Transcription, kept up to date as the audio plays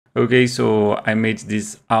Okay, so I made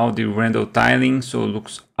this Audi render tiling, so it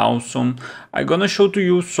looks awesome. I'm gonna show to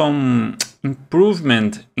you some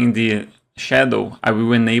improvement in the shadow. I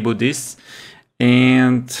will enable this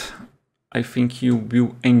and I think you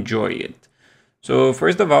will enjoy it. So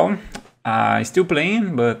first of all, still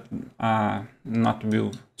playing, but not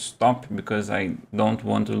will stop because I don't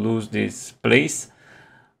want to lose this place.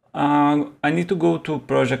 I need to go to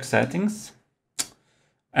project settings.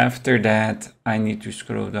 After that, I need to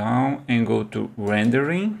scroll down and go to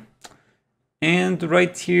rendering. And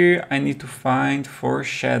right here, I need to find for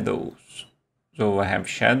shadows. So I have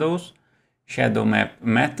shadows, shadow map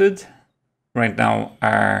method. Right now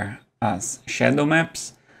are as shadow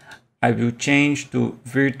maps. I will change to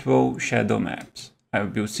virtual shadow maps. I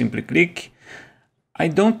will simply click. I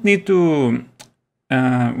don't need to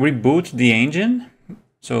reboot the engine.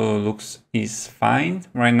 So looks is fine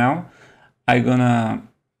right now. I'm gonna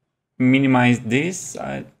minimize this.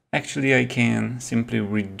 Actually, I can simply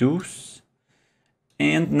reduce.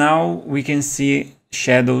 And now we can see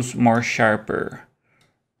shadows more sharper,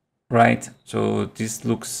 right? So this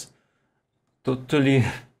looks totally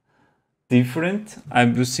different. I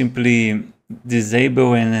will simply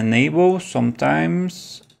disable and enable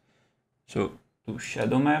sometimes. So to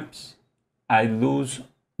shadow maps, I lose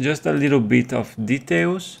just a little bit of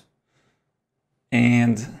details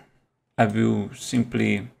and I will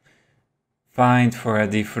simply find for a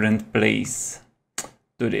different place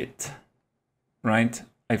to it, right?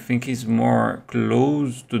 I think it's more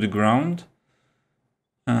close to the ground,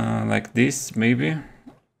 like this maybe.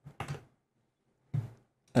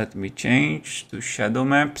 Let me change to shadow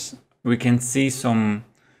maps. We can see some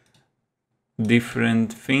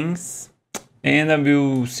different things and I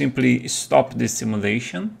will simply stop the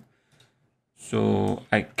simulation so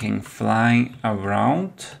I can fly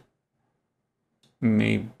around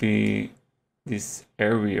maybe this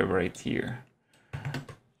area right here.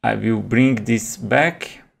 I will bring this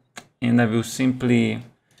back and I will simply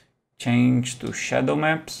change to shadow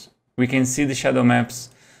maps. We can see the shadow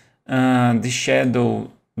maps. The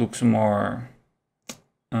shadow looks more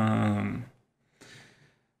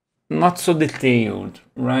not so detailed,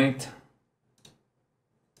 right?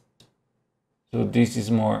 So this is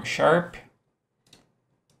more sharp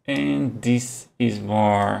and this is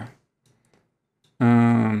more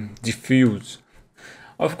diffuse.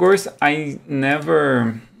 Of course, I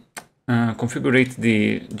never configured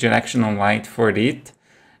the directional light for it,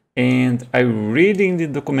 and I read in the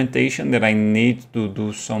documentation that I need to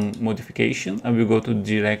do some modification. I will go to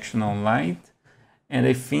directional light, and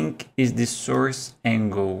I think is the source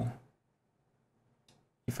angle.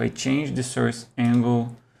 If I change the source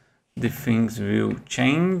angle, the things will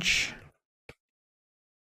change.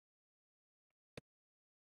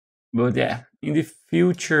 But yeah, in the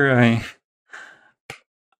future,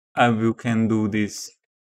 I will can do this.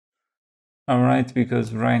 All right,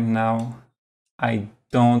 because right now I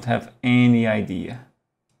don't have any idea.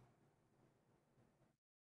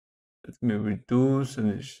 Let me reduce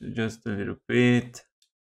just a little bit.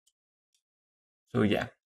 So yeah,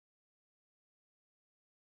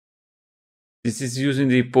 this is using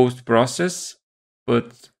the post process,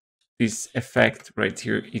 but this effect right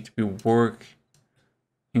here, it will work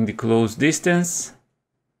in the close distance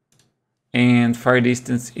and far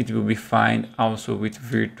distance. It will be fine also with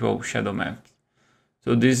virtual shadow maps.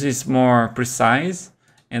 So this is more precise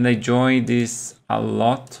and I enjoy this a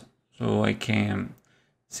lot. So I can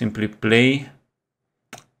simply play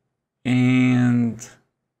and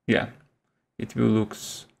yeah, it will look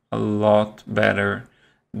a lot better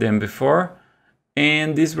than before.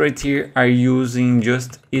 And this right here are using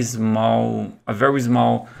just a very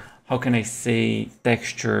small, how can I say,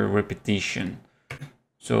 texture repetition.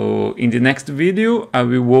 So in the next video, I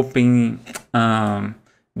will open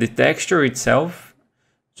the texture itself.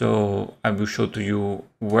 So I will show to you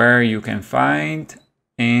where you can find,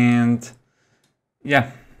 and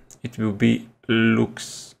yeah, it will be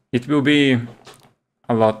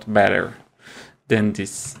a lot better than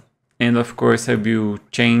this. And of course, I will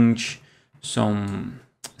change some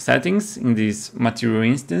settings in this material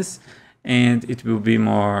instance, and it will be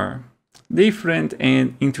more different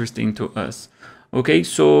and interesting to us. Okay,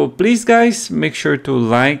 so please guys, make sure to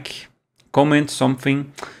like, comment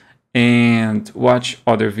something, and watch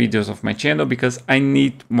other videos of my channel because I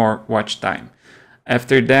need more watch time.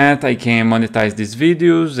 After that, I can monetize these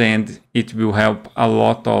videos and it will help a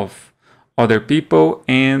lot of other people,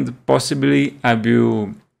 and possibly I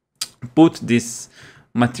will put this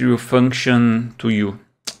material function to you.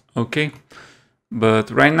 Okay,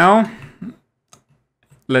 but right now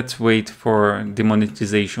let's wait for the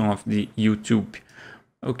monetization of the YouTube.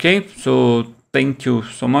 Okay, so Thank you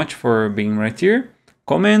so much for being right here.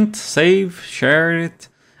 Comment, save, share it,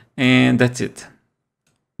 and that's it.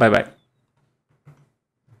 Bye bye.